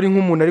nyuma wumva ari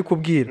nk'umuntu ari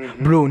kubwira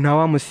bro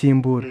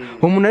ntawamusimbura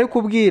uwo muntu ari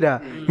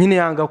kubwira nyine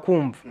yanga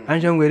kumva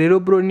anje ngo rero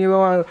bro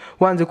niba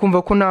wanze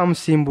kumva ko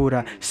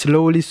ntawamusimbura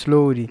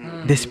slowly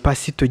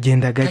despacito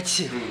genda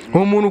gake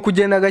uwo muntu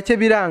kugenda gake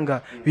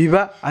biranga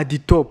biba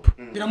at top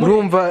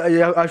urumva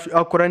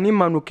akora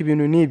n'impanuka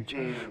ibintu n'ibyo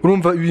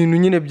urumva ibintu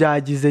nyine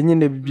byagize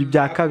nyine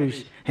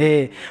byakabije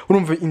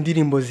urumva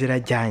indirimbo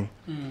zirajyanye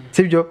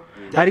sibyo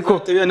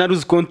ariko na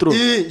lose control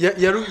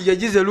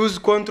yagize lose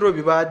control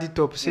biba at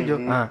top sibyo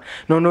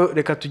none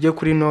reka tujye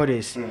kuri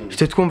Knowless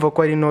cyo twumva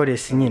ko ari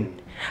Knowless nyine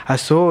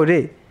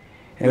asore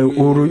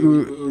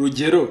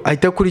urugero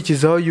ahita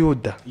kurikizaho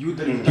Yuda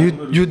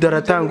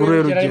aratanga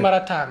urugero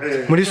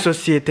muri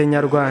societe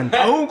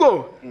nyarwanda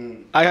ahubwo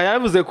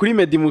yavuze kuri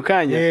Meddy mu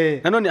kanya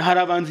nanone hari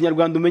abanzi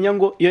nyarwanda umenya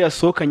ngo iyo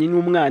yasohokanye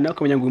n'umwana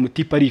ukamenya ngo uyu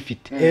mutipe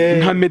arifite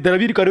nta Meddy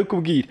arabirika ari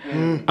kubwira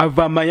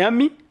ava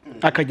Miami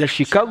akajya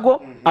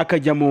Chicago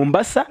akajya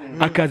Mombasa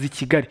akaza i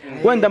Kigali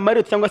wenda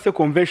Marriott cyangwa se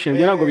convention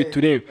byo ntabwo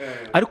biturebe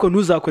ariko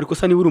ntuzakore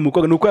kosa niba uri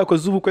umukobwa nuko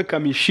yakoze ubukwe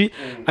kamishi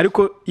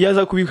ariko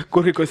yaza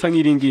kubikora kosa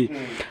nk'iringi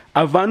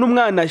avana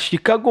umwana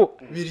Chicago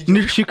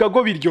ni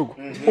Chicago biryogo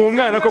uwo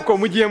mwana koko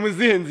mugiye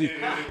muzihenzi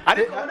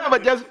ariko n'aba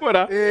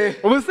diaspora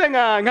ubuse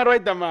nka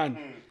Riderman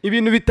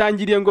ibintu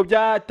bitangiriye ngo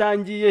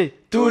byatangiye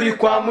turi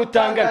kwa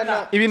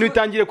Mutangana ibintu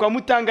bitangiriye kwa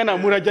Mutangana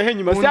murajya he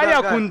nyuma se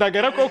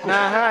yakundagara koko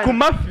ku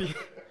mafi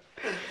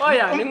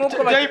oya ni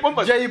nkuko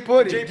Jay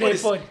Polly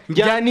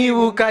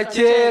njyanibuka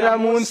kera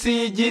munsi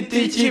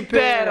y'igiti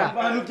cy'ipera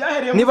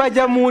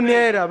nibajya mu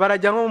ntera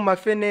barajya nko mu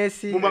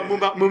mafenesi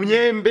mu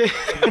myembe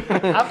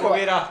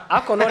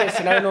ako Knowless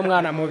nawe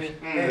n'umwana mubi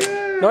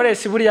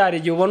Knowless buriya hari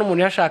igihe ubona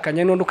umuntu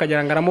yashakanye n'undi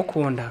ukagira ngo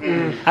aramukunda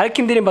ariko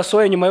indirimbo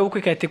asohoye nyuma y'uko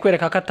ikahita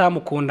ikwereka ko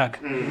atamukundaga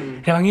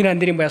reba nk'iriya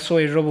ndirimbo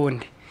yasohoye ejo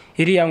bundi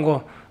iriya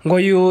ngo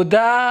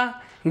Yuda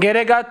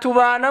ngerega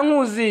tubana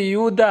nkuzi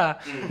Yuda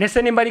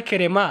nese nimba ari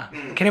Kerema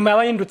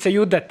yaba yindutse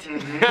Yuda ati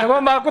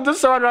agomba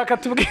kudusobanura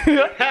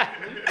akatubwira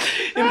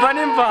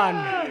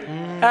imvana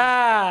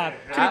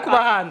turi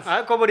kuba hanze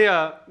ariko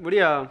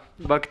buriya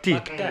Bakti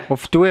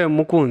ufite we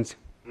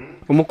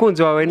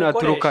umukunzi wawe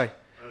naturukaye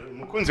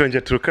umukunzi wanjye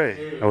aturukaye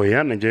aho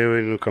yana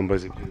njyewe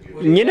nukambaza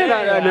nyine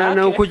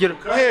na ukugira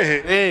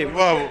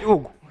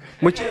wabo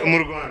mu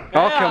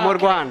Rwanda okay mu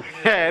Rwanda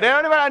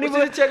rero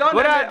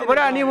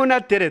buriya niba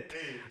unatereta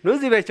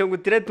ntuzibeshye ngo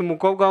uterete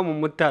umukobwa wo mu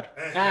Mutara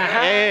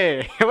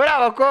buriya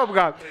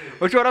abakobwa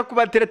ushobora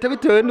kubatereta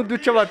bitewe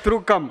n'uduce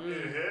baturukamo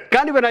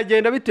kandi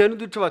banagenda bitewe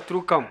n'uduce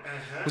baturukamo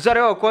gusa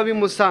rero kuba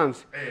bimusanze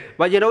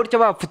bagenda gutya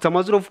bapfutse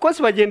amazuru of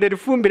course bagendera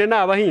ifumbire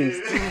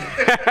n'abahinzi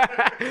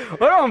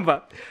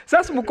urumva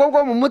sasa umukobwa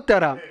wo mu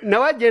Mutara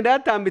nawe agenda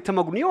yatambitse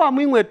amaguru niyo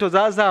wamuha inkweto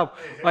za zahabu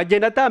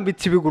agenda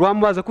atambitse ibiguru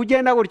wamubaza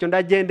kugenda gutyo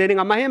ndagendera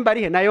nka mahembe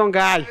arihe nayo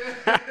ngayo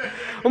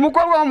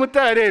umukobwa wo mu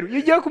Mutara rero iyo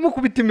ugiye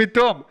kumukubita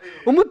imitoma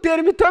umutera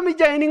imitoma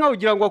ijyanye n'inka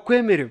ugira ngo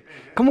akwemerewe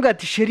kamuga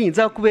ati sheri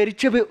nzakubera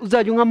icebe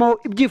uzajya unkamaho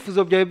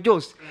ibyifuzo byawe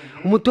byose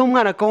umuto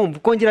w'umwana akawumva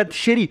ukongera ati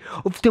sheri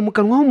ufite mu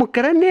kanwa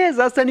h'umukara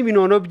neza asa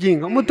n'ibinono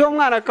by'inka umuto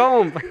w'umwana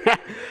akawumva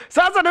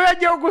sasa nawe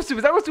yagiye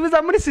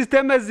gusubiza muri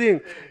systeme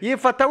z'inka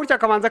yifata gutya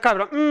akabanza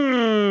akabira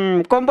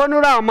ko mbona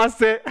uri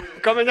amase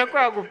ukamenya ko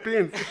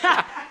yagupinze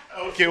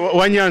okay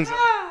wa Nyanza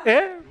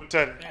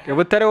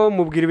Butare wo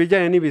mubwira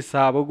ibijyanye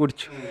n'ibisabo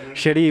gutyo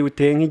sheri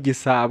uteye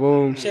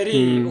nk'igisabo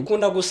sheri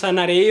ukunda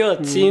gusana reyo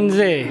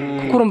tsinze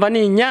kuko urumva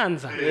ni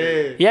Nyanza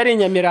yari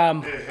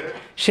Nyamirambo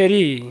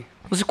sheri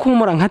uzi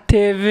kumura nka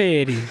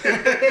teveri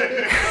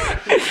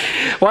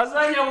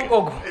wazanye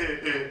umugogo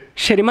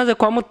sheri maze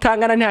kwa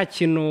Mutangana nta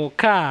kintu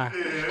ka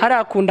hari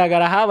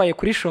akundagara habaye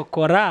kuri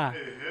shokora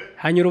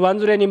hanyura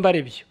ubanzure nimba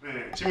ari byo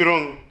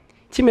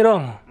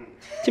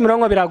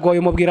Kimironko biragoye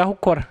umubwira aho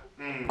ukora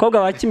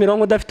kobwa wa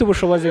Kimironko udafite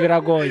ubushobozi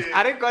biragoye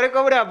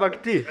ariko buriya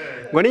Bakti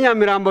ngo ni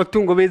Nyamirambo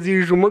tungo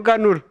bezije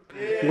umuganura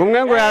ngo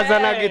umwe ngo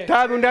yazanaga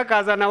itabi undi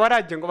akazana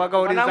warajye ngo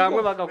bagahuriza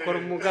hamwe bagakora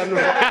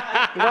umuganura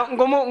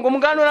ngo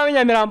umuganura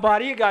w'Inyamirambo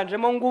hari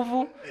higanjemo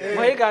nguvu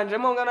ngo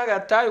higanjemo ngana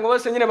gatabi ngo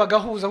bose nyine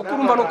bagahuza kuko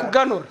urumva no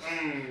kuganura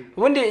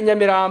ubundi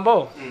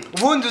Nyamirambo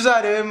ubundi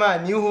uzarebe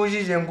man iyo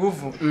uhujije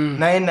nguvu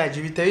na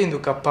energy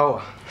bitahinduka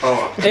power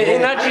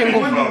energy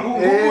nguvu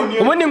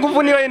ubundi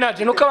nguvu niyo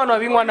energy nuko abantu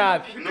babinywa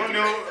nabi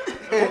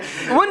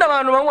ubundi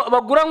abantu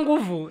bagura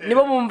nguvu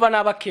nibo bumva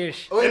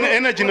nabakeshi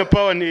energy na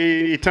power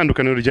ni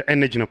itandukaniro rya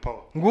energy na power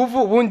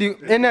nguvu ubundi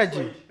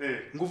energy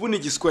nguvu ni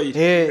Igiswahili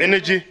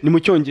energy ni mu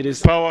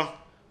Cyongereza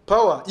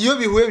power iyo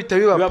bihuye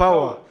bitabiba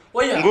power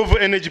nguvu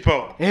energy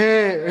power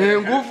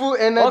nguvu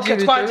energy okay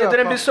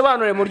twagendere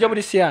mbisobanure mu buryo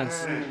muri science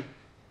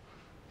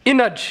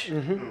energy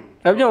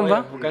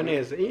abyumva vuga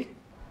neza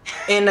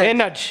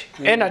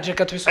energy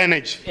katubiso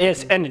energy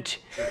yes energy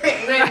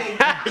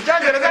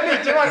icyongereza ni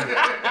ikibazo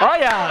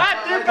oya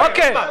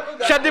okay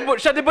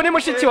Shadibu ni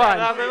mushiki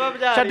wanjye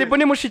Shadibu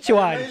ni mushiki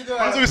wanjye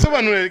nzi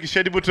bisobanure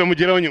Shadibu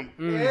turamugeraho nyuma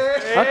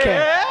okay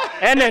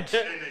energy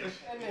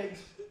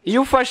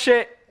iyo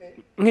ufashe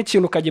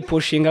nk'ikintu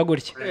ukagipushinga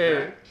gutya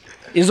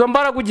izo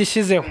mbaraga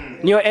ugishyizeho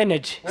niyo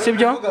energy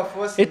sibyo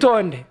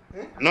itonde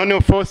none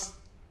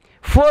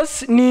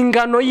force ni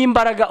ingano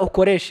y'imbaraga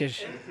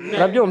ukoresheje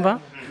urabyumva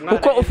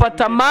kuko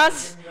ufata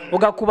mass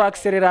ugakuba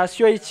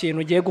acceleration y'ikintu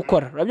ugiye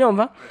gukora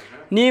urabyumva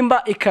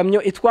nimba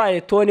ikamyo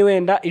itwaye toni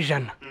wenda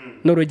 100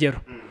 n'urugero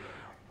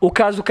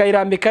ukaza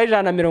ukayirambika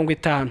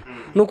 150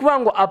 nukuvuga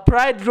ngo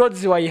applied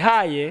roads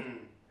wayihaye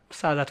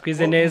saza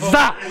twize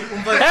neza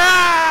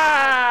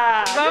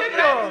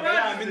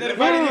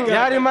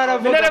yari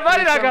maravuga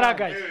minervari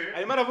ragaragaye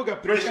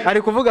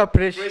ari kuvuga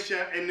pressure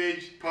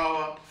energy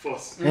power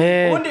force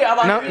ubundi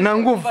abantu na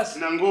nguvu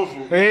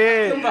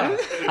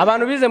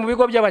abantu bize mu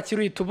bigo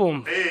by'abakiri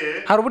tubumva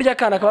hari uburyo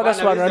akana kaba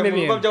gasobanuramo mu bigo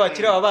ibintu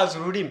by'abakire babazi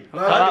ururimi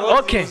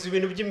okay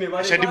ibintu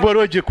by'imibare Shadibu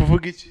waje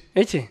kuvuga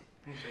iki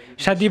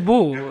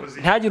Shadibu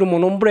ntagire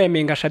umuntu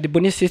umbureminga Shadibu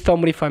ni sister wo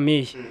muri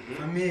famille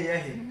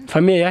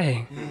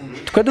yahe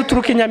twe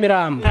duturuka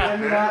inyamirambo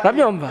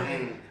urabyumva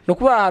no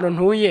kuba ahantu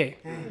ntuye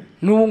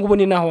n'ubu ngubu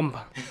ni naho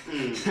mba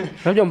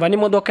urabyumva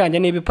n'imodoka yanjye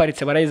niba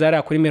iparitse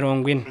barayizarira kuri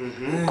 40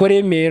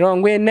 kuri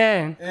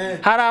 40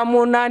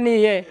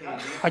 haramunaniye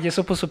agiye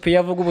supusupu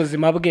yavuga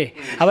ubuzima bwe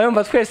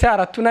abayumva twese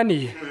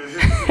haratunaniye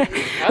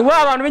ubu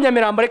abantu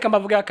b'inyamirambo reka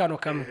mbavuge akantu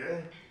kamwe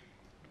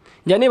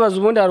njya nibaza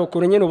ubundi hari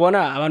ukuntu nyine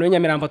ubona abantu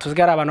b'inyamirambo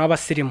tuzigara abantu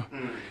b'abasirimu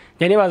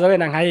njya nibaza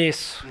wenda nka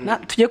Yesu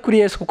tujye kuri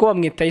Yesu kuko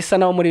bamwita Isa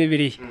nawo muri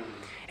Bibiliya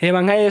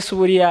reba nka Yesu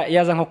buriya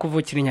yaza nko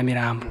kuvukira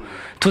inyamirambo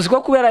tuzi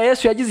ko kubera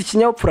Yesu yagize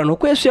ikinyabupfura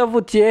nuko Yesu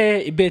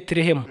yavutiye i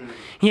Betelehemu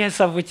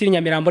Yesu avukira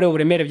inyamirambo rero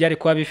uburemere byari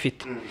kuba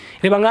bifite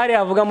reba nk'ari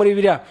yavuga muri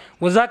Bibiliya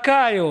ngo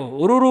Zakayo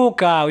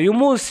ururuka uyu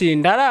munsi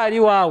ndarari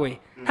wawe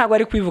ntabwo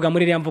ari kwivuga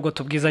muri iriya mvugo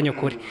tubwizanye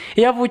ukuri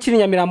iyo avukira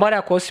inyamirambo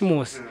hariya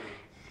Cosmos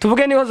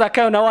tuvuge niho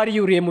Zakayo nawe ari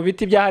yuriye mu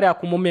biti bya hariya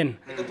kumumena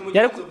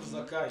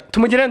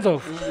tumugire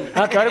nzovu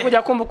akaba ari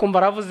kujya kumva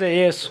aravuze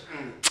Yesu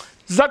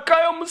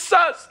Zakayo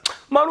musaza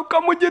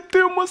maruka mu giti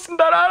uyu munsi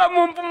ndarara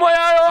mu mvumo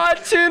yayo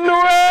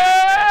wakinuwe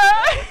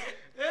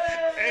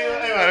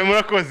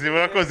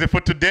murakoze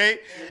for today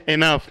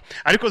enough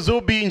ariko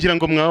Zubi ngira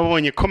ngo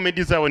mwabonye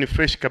comedy zabo ni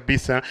fresh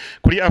kabisa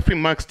kuri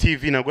Afrimax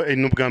TV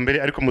n'ubwa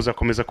mbere ariko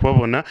muzakomeza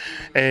kubabona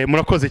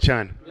murakoze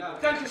cyane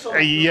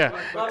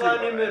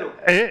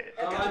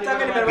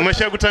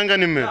mashaka gutanga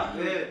nimero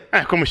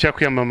ko mushaka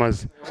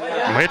kwiyamamaza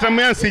mahita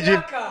muyansigire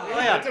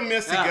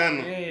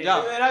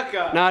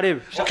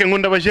narebe okay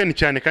nkunda abajeni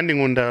cyane kandi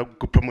nkunda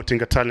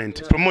gupromotinga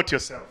talent promote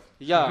yourself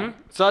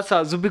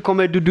sasa Zubi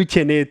comedy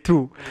dukeneye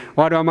tu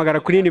waduhamagara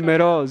kuri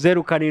nimero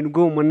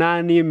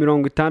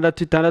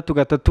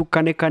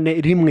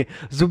 0776634344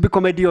 Zubi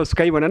comedy yose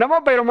ukayibona na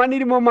mobile money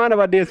irimo mana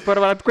ba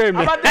diaspora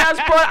baratwemera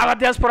aba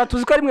diaspora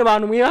tuzi ko ari mwe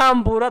bantu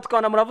mwihambura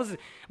tukabona muravuze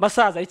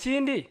basaza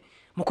ikindi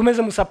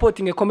mukomeze mu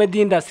supporting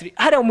comedy industry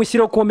hari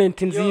umushyiro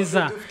comment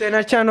nziza dufite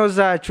na channel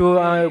zacu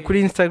kuri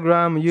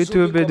Instagram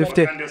YouTube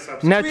dufite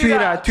na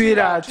Twitter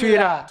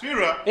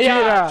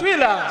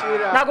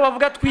nako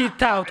bavuga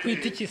twita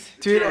iki se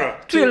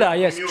Twitter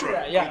yes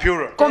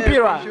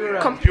computer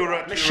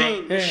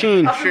machine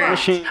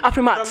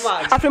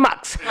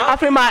Afrimax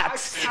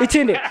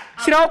ikindi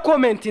shyiraho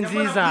comment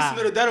nziza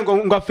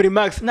ngo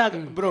Afrimax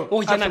bro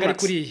ujya nagari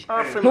kuri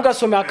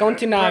ntugasome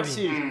account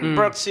nabi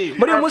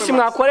muri uyu munsi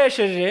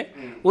mwakoresheje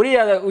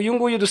uriya uyu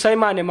nguyu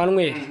Dusayimane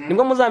Emmanuel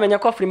nibwo muzamenya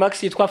ko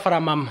Afrimax yitwa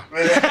Faramama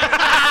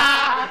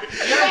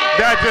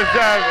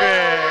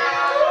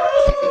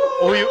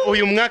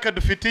uyu mwaka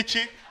dufite iki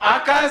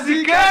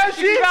akazi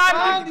kenshi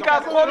kandi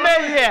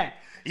gakomeye.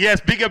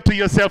 Yes, big up to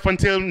yourself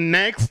until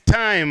next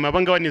time.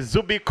 Abanga ni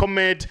Zubi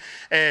Comed,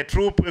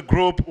 troupe,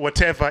 group,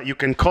 whatever you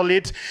can call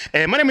it.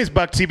 My name is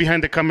Bakti,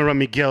 behind the camera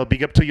Miguel.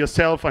 Big up to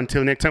yourself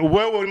until next time.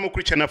 Where will you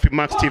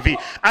Afrimax TV?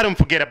 I don't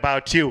forget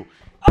about you.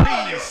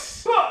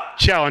 Peace.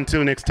 Ciao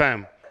until next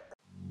time.